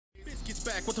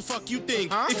back, what the fuck you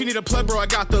think? If you need a plug, bro, I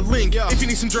got the link. If you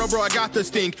need some drill, bro, I got the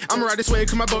stink. I'ma ride this way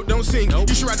cause my boat don't sink.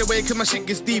 You should ride away cause my shit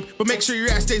gets deep. But make sure your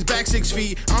ass stays back 6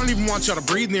 feet. I don't even want y'all to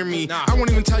breathe near me. I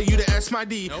won't even tell you to S my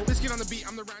D. Let's get on the beat,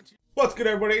 I'm the ride. What's good,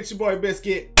 everybody? It's your boy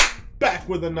Biscuit, back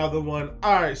with another one.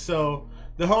 Alright, so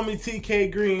the homie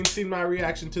TK Green seen my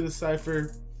reaction to the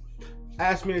Cypher,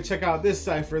 asked me to check out this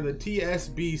Cypher, the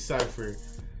TSB Cypher.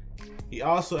 He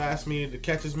also asked me to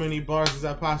catch as many bars as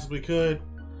I possibly could.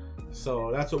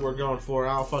 So that's what we're going for.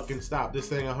 I'll fucking stop this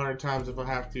thing 100 times if I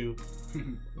have to.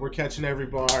 We're catching every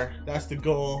bar. That's the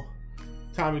goal.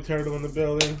 Tommy Turtle in the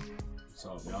building. What's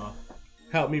up, y'all?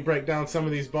 Help me break down some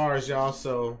of these bars, y'all.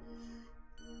 So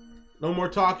no more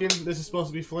talking. This is supposed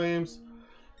to be flames.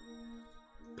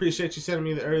 Appreciate you sending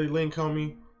me the early link,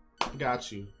 homie.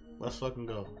 Got you. Let's fucking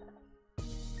go.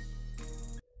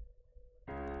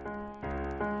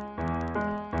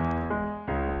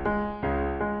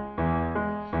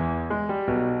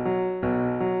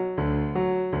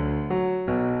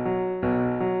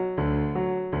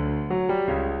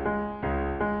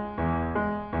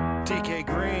 TK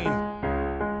Green,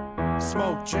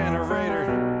 smoke generator,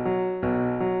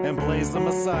 and blaze the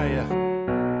Messiah.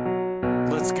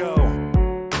 Let's go.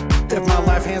 If my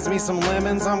life hands me some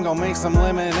lemons, I'm gonna make some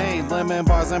lemonade. Lemon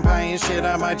bars and pie and shit,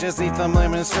 I might just eat them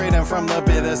lemons straight. And from the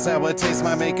bitter sour taste,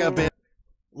 my makeup bit.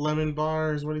 Lemon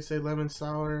bars, what do you say? Lemon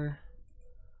sour.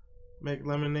 Make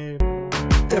lemonade.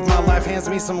 If my life hands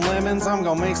me some lemons, I'm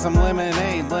gonna make some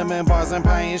lemonade. Lemon bars and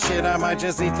pie and shit, I might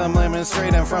just eat them lemons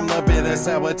straight. And from the bitter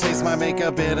sour taste, my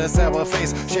makeup bitter sour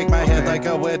face. Shake my head like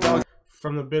a wet dog.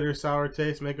 From the bitter sour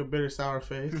taste, make a bitter sour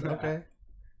face. Okay.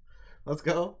 Let's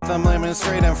go. Them lemons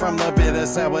straight, and from the bitter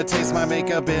sour taste, my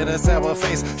makeup bitter sour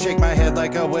face. Shake my head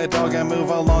like a wet dog and move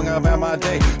along about my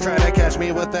day. Try to catch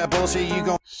me with that bullshit, you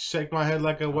gon' shake my head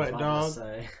like a wet dog.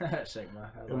 Shake my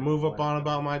head And move up on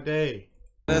about my day.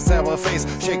 Sour face,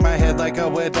 shake my head like a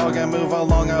wet dog and move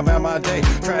along about my day.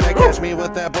 Try to catch me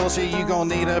with that bullshit, you gon'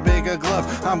 need a bigger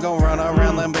glove. I'm gon' run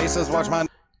around them bases, watch my.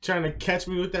 Trying to catch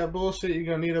me with that bullshit, you're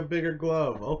gonna need a bigger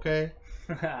glove. Okay.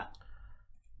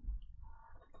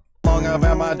 Long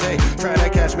about my day. Try to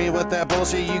catch me with that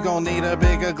bullshit, you gon' need a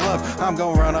bigger glove. I'm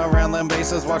gon' run around them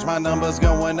bases, watch my numbers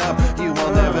going up. You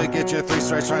will never get your 3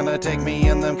 strikes trying to take me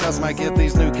in them cuss. Might get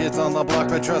these new kids on the block,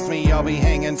 but trust me, y'all be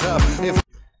hanging tough. If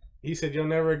he said you'll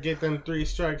never get them 3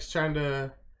 strikes trying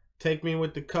to take me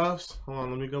with the cuffs. Hold on,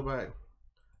 let me go back.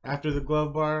 After the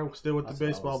glove bar, still with the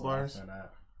baseball bars.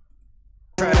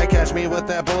 Try to catch me with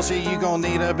that bullshit, you gon'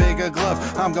 need a bigger glove.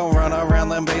 I'm gon' run around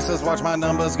them bases, watch my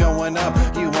numbers going up.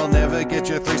 You will never get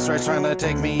your 3 strikes trying to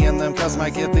take me in them cuss.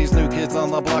 Might get these new kids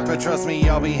on the block, but trust me,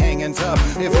 y'all be hanging tough.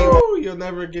 If you'll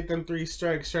never get them 3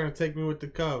 strikes trying to take me with the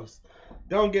cuffs.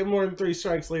 Don't get more than 3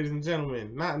 strikes, ladies and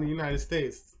gentlemen. Not in the United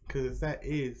States, because that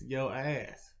is your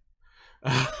ass.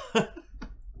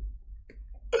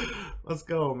 Let's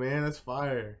go, man. That's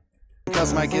fire.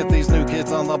 Cause might get these new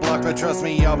kids on the block, but trust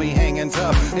me, y'all be hanging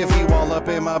tough. If you all up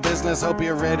in my business, hope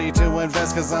you're ready to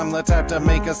invest. Cause I'm the type to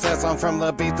make a set song from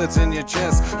the beat that's in your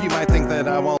chest. You might think that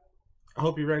I won't. I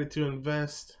hope you're ready to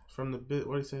invest from the bit.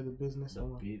 What do you say? The business?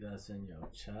 The beat that's in your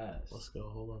chest. Let's go.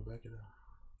 Hold on. Back it up.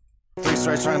 3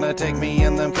 strikes trying to take me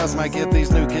in them cuss. Might get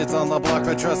these new kids on the block,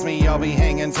 but trust me, y'all be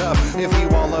hanging tough. If you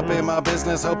all up in my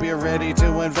business, hope you're ready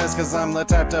to invest. Cause I'm the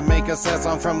type to make a set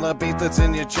song from the beat that's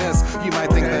in your chest. You might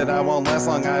think that I won't last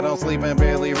long, I don't sleep and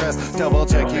barely rest. Double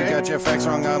check, you got your facts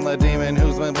wrong. I'm the demon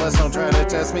who's been blessed. Don't try to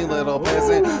test me, little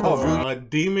peasant. A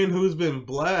demon who's been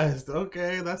blessed.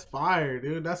 Okay, that's fire,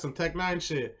 dude. That's some Tech 9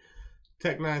 shit.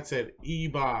 Tech 9 said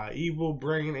Eba, evil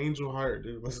brain, angel heart,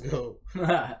 dude. Let's go.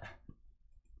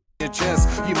 Your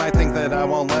chest. You might think that I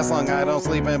won't last long, I don't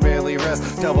sleep and barely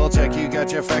rest. Double check, you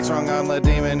got your facts wrong. I'm the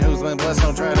demon who's been blessed.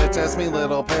 Don't try to test me,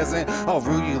 little peasant. I'll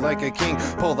rule you like a king.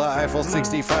 Pull the Eiffel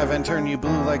 65 and turn you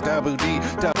blue like Dabu D.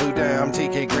 Dabu Da, I'm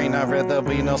TK Green, I read there'll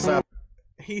be no stop.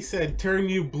 He said, turn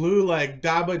you blue like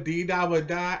Dabba Dee Dabba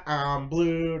Die. I'm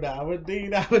blue, Dabba Dee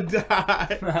Dabba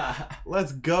Die.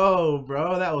 Let's go,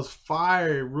 bro. That was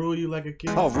fire. Rule you like a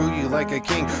king. I'll rule you like a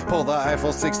king. Pull the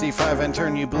Eiffel 65 and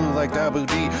turn you blue like Dabu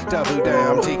D. Dabu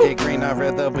Da, I'm TK Green. I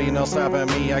read there'll be no stopping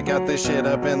me. I got this shit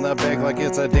up in the bag like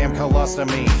it's a damn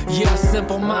colostomy. Yeah,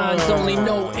 simple minds only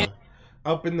know it.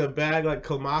 Up in the bag like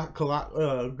colostomy.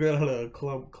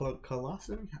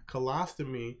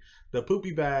 The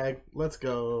poopy bag. Let's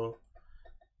go.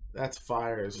 That's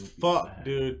fire as fuck,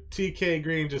 dude. TK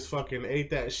Green just fucking ate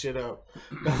that shit up.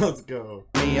 Let's go.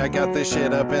 Me, I got this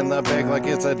shit up in the bag like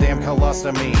it's a damn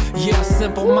colostomy. Yeah,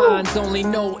 simple minds only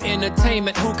know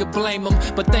entertainment. Who could blame them?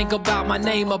 But think about my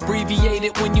name,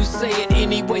 abbreviated when you say it.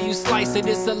 Any way you slice it,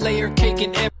 it's a layer cake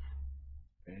and every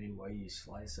way you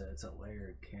slice it, it's a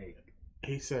layer of cake.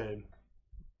 He said,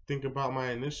 think about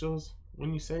my initials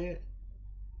when you say it.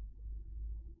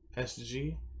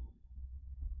 SG.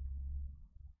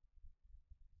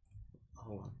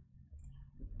 Hold on.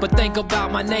 But think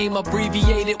about my name,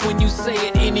 abbreviated when you say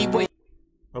it anyway.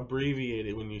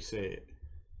 Abbreviated when you say it.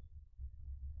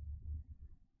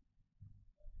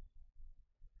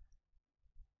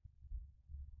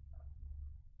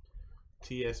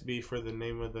 TSB for the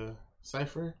name of the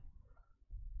cipher?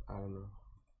 I don't know.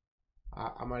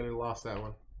 I might have lost that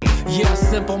one. Yeah,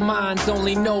 simple minds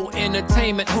only know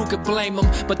entertainment, who could blame them?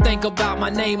 But think about my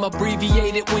name,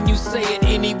 abbreviated when you say it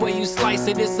anyway you slice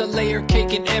it. It's a layer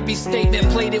cake in every statement,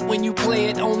 played it when you play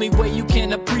it, only way you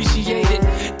can appreciate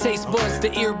it. Taste buds to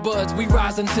earbuds, we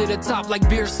rising to the top like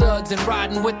beer suds, and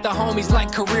riding with the homies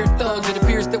like career thugs. It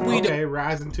appears that we okay,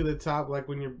 rising to the top like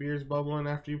when your beer's bubbling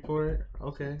after you pour it.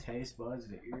 Okay. Taste buds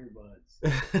to earbuds.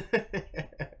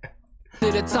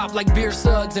 to the top like beer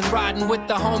suds, and riding with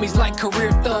the homies like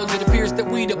career thugs. It appears that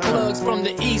we the plugs from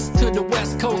the east to the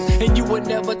west coast, and you would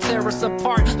never tear us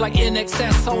apart like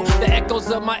NXS. Hold the echoes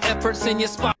of my efforts in your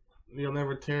spot. You'll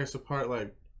never tear us apart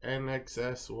like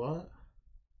NXS what?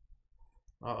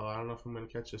 Uh-oh, I don't know if I'm gonna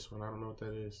catch this one. I don't know what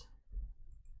that is.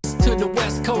 To the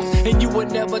west coast, and you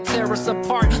would never tear us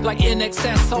apart like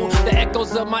NXS. Hold the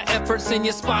echoes of my efforts in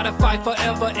your Spotify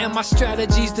forever, and my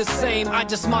strategy's the same. I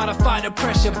just modify the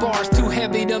pressure, bars too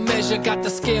heavy to measure, got the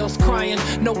scales crying.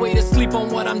 No way to sleep on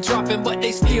what I'm dropping, but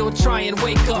they still try and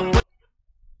wake up.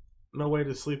 No way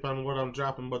to sleep on what I'm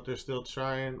dropping, but they're still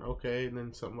trying. Okay, and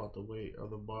then something about the weight of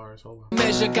the bars. Hold on.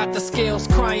 Measure got the scales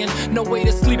crying. No way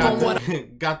to sleep on what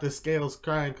got the scales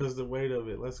crying because the weight of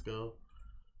it. Let's go.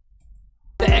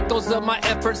 The echoes of my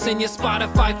efforts in your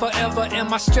Spotify forever, and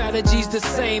my strategy's the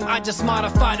same. I just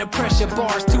modify the pressure,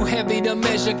 bars too heavy to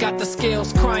measure, got the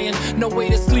scales crying. No way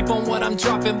to sleep on what I'm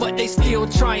dropping, but they still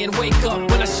try and wake up.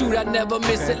 When I shoot, I never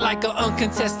miss it, like an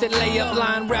uncontested layup.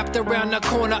 Line wrapped around the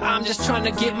corner, I'm just trying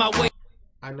to get my way.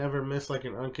 I never miss like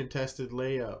an uncontested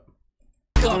layup.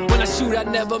 When I shoot, I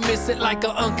never miss it, like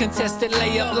an uncontested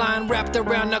layup. Line wrapped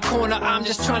around the corner, I'm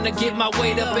just trying to get my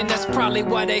weight up, and that's probably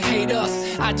why they hate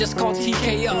us. I just call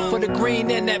TK up for the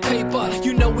green and that paper.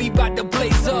 You know we bout to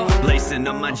blaze up. Lacing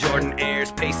up my Jordan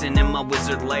Airs, pacing in my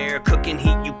wizard lair. Cooking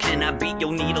heat you cannot beat,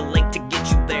 you'll need a link to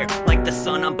get you there. Like the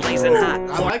sun, I'm blazing hot.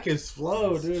 I like his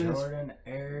flow, dude. Jordan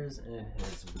Airs and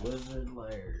his wizard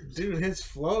layers. Dude, his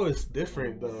flow is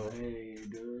different though. Hey,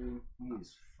 dude,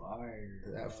 he's fire.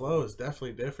 That flow is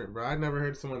definitely different, bro. I never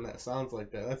heard someone that sounds like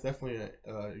that. That's definitely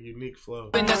a unique flow.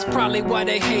 And that's probably why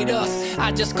they hate us.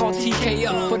 I just call TK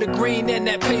up for the green and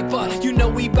that paper. You know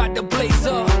we bout to blaze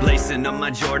up. Lacing up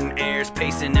my Jordan Airs,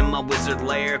 pacing in my wizard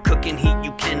lair. Cooking heat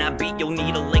you cannot beat, you'll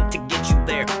need a link to get you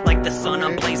there. Like the sun,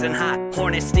 I'm blazing hot.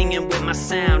 Hornet stinging with my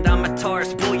sound. I'm a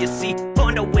Taurus, boy, you see.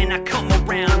 Fun to win, I come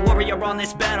around. Warrior on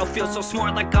this battlefield, so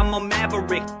smart like I'm a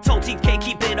maverick. Told TK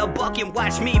keep it a buck and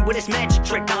watch me with his magic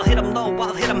trick. I'll hit him low,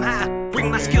 I'll hit him high. Bring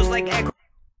my skills like aggro.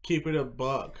 Keep it a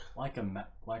buck. Like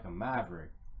a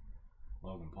maverick.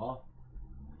 Logan Paul.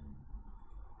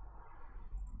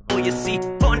 Oh, you see,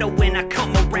 fun to win, I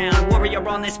come around. Warrior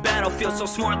on this battlefield, so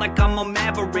smart like I'm a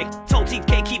maverick. Told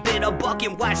TK keep it a buck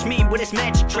and watch me with his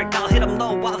magic trick. I'll hit him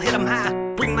low, I'll hit him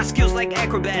high. Bring my skills like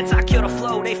acrobats. I kill the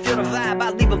flow, they feel the vibe.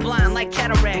 I leave them blind like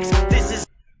cataracts. This is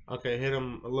okay. Hit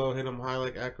him low, hit him high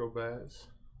like acrobats.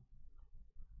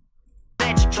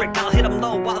 magic trick. I'll hit them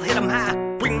low, I'll hit them high.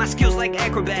 Bring my skills like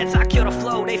acrobats. I kill the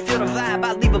flow, they feel the vibe.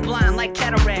 I leave them blind like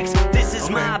cataracts. This is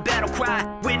my battle cry.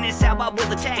 Witness how I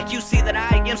will attack. You see that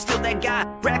I am still that guy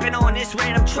rapping on this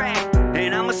random track.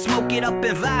 And I'ma smoke it up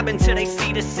and vibe until they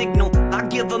see the signal. I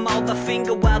give them all the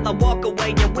finger while I walk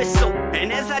away and whistle.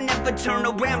 And as I never turn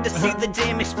around to see the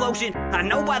damn explosion, I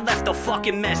know I left a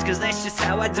fucking mess, cause that's just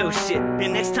how I do shit.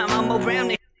 And next time I'm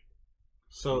around it.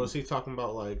 So is he talking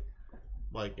about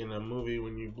like in a movie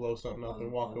when you blow something up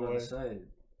and walk away?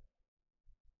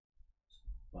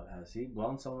 But has he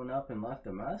blown someone up and left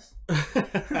a mess?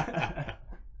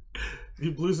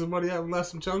 You blew somebody up and left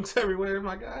some chunks everywhere,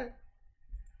 my guy.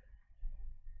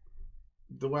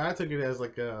 The way I took it as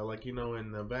like you know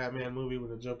in the Batman movie when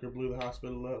the Joker blew the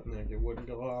hospital up and like it wouldn't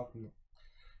go off, and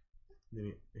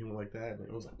then he went like that and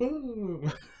it was like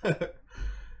boom.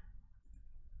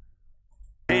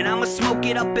 And I'ma smoke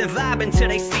it up and vibe until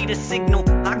they see the signal.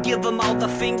 I give them all the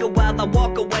finger while I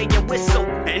walk away and whistle.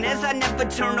 And as I never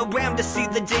turn around to see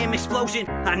the damn explosion,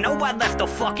 I know I left a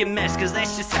fucking mess, cause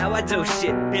that's just how I do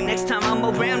shit. And next time I'm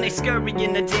around, they scurry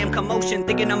in the damn commotion,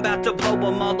 thinking I'm about to blow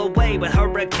them all away with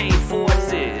hurricane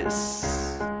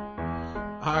forces.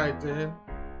 Alright, then.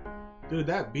 Dude,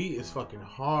 that beat is fucking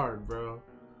hard, bro.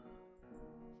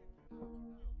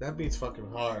 That beat's fucking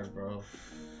hard, bro.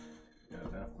 Yeah,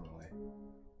 definitely.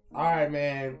 All right,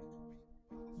 man.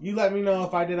 You let me know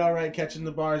if I did all right catching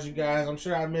the bars, you guys. I'm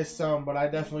sure I missed some, but I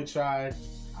definitely tried.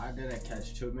 I didn't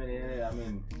catch too many in it. I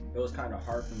mean, it was kind of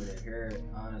hard for me to hear it,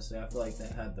 honestly. I feel like they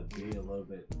had the beat a little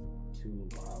bit too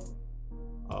loud.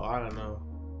 Oh, I don't know.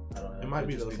 I don't know. It might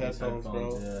be those headphones,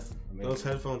 bro. Yeah. I mean, Those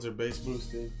headphones are bass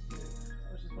boosted. yeah,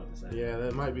 I was just about to say. Yeah,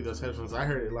 that might be those headphones. I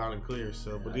heard it loud and clear,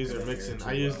 so, but Yeah, these I are couldn't hear mixing. it too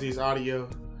I use well. these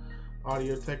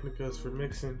Audio Technicas for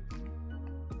mixing.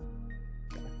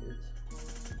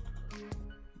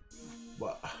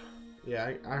 But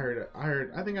yeah, I heard it.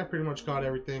 I think I pretty much caught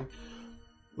everything.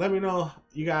 Let me know,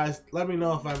 you guys. Let me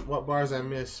know if what bars I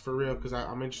missed for real, because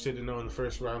I'm interested to know in the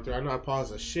first round through. I know I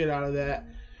paused the shit out of that,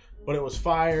 but it was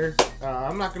fire.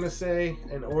 I'm not gonna say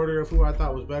an order of who I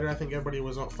thought was better. I think everybody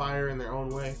was on fire in their own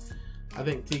way. I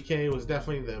think TK was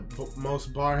definitely the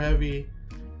most bar heavy.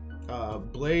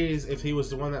 Blaze, if he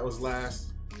was the one that was last,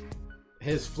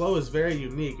 his flow is very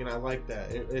unique, and I like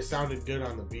that. It sounded good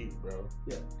on the beat, bro.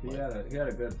 Yeah, he had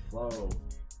a good flow.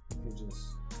 He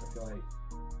just, I feel like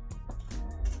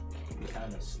he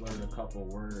kind of slurred a couple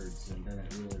words and didn't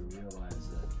really realize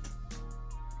it.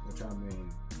 Which, I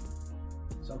mean,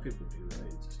 some people do,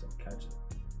 right? You just don't catch it.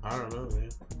 I don't know, man.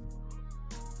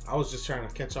 I was just trying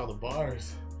to catch all the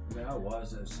bars. I mean,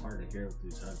 it's hard to hear with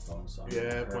these headphones. So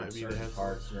Yeah, it might be the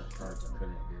headphones. Certain parts I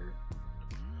couldn't hear.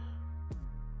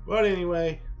 But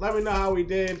anyway, let me know how we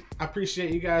did. I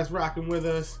appreciate you guys rocking with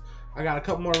us. I got a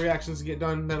couple more reactions to get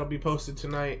done that'll be posted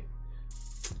tonight.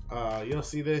 You'll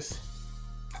see this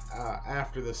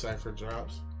after the Cypher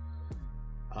drops.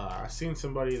 I seen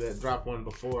somebody that dropped one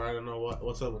before. I don't know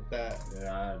what's up with that.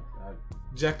 Yeah,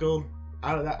 Jekyll.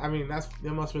 I mean, that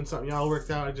must have been something y'all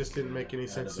worked out. It just didn't make any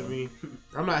sense to me.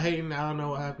 I'm not hating. I don't know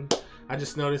what happened. I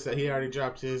just noticed that he already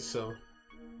dropped his, so.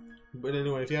 But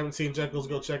anyway, if you haven't seen Jekyll's,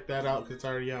 go check that out, because it's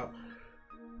already out.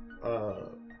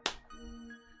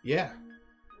 Yeah.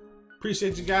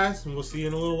 Appreciate you guys, and we'll see you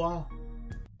in a little while.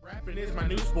 Rapping is my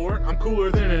new sport. I'm cooler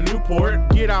than a Newport.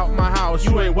 Get out my house,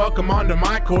 you ain't welcome onto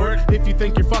my court. If you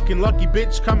think you're fucking lucky,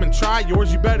 bitch, come and try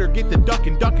yours. You better get the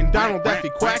ducking Donald Daffy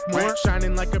Quackmore.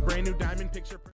 Shining like a brand new diamond picture.